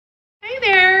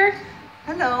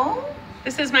Hello.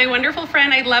 This is my wonderful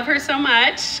friend. I love her so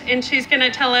much, and she's going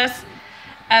to tell us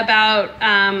about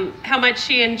how much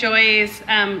she enjoys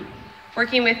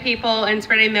working with people and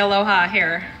spreading the aloha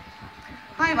here.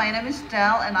 Hi, my name is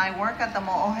Del, and I work at the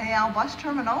Mo'oheau bus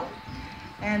terminal.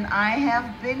 And I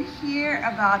have been here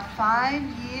about 5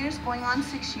 years, going on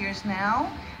 6 years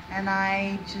now. And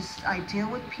I deal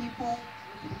with people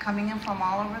coming in from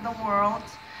all over the world.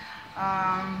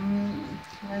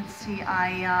 Let's see,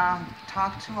 I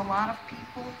talk to a lot of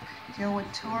people, deal with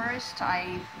tourists.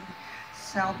 I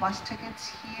sell bus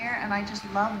tickets here, and I just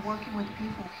love working with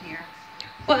people here.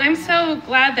 Well, I'm so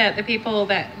glad that the people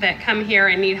that come here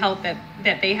and need help,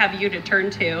 that they have you to turn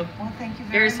to. Well, thank you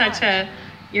very much.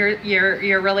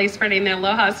 You're really spreading the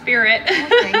aloha spirit. Well,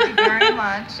 thank you very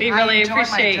much. We really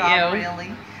appreciate my job, you.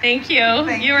 Really. Thank you.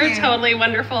 You are totally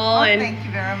wonderful. Oh, and thank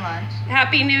you very much.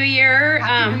 Happy New Year.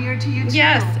 Happy New Year to you too.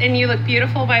 Yes, and you look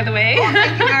beautiful, by the way. Oh,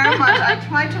 thank you very much. I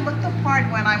try to look the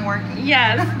part when I'm working.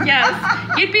 Yes,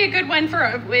 yes. You'd be a good one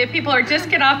for if people are just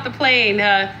get off the plane.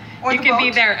 Or you the could boat. be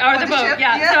there. Or the boat, ship,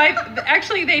 yeah. So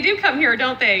actually, they do come here,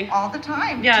 don't they? All the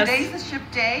time. Yes. Today's the ship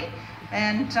day.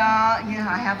 And yeah,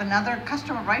 I have another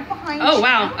customer right behind you. Oh,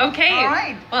 wow. Okay. All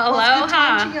right. Well, It's good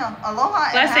aloha. talking to you.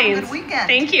 Aloha. Blessings. And have a good weekend.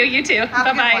 Thank you. You too. Have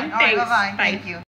a good Bye-bye. one. All right, Thanks. bye-bye. Bye. Thank you.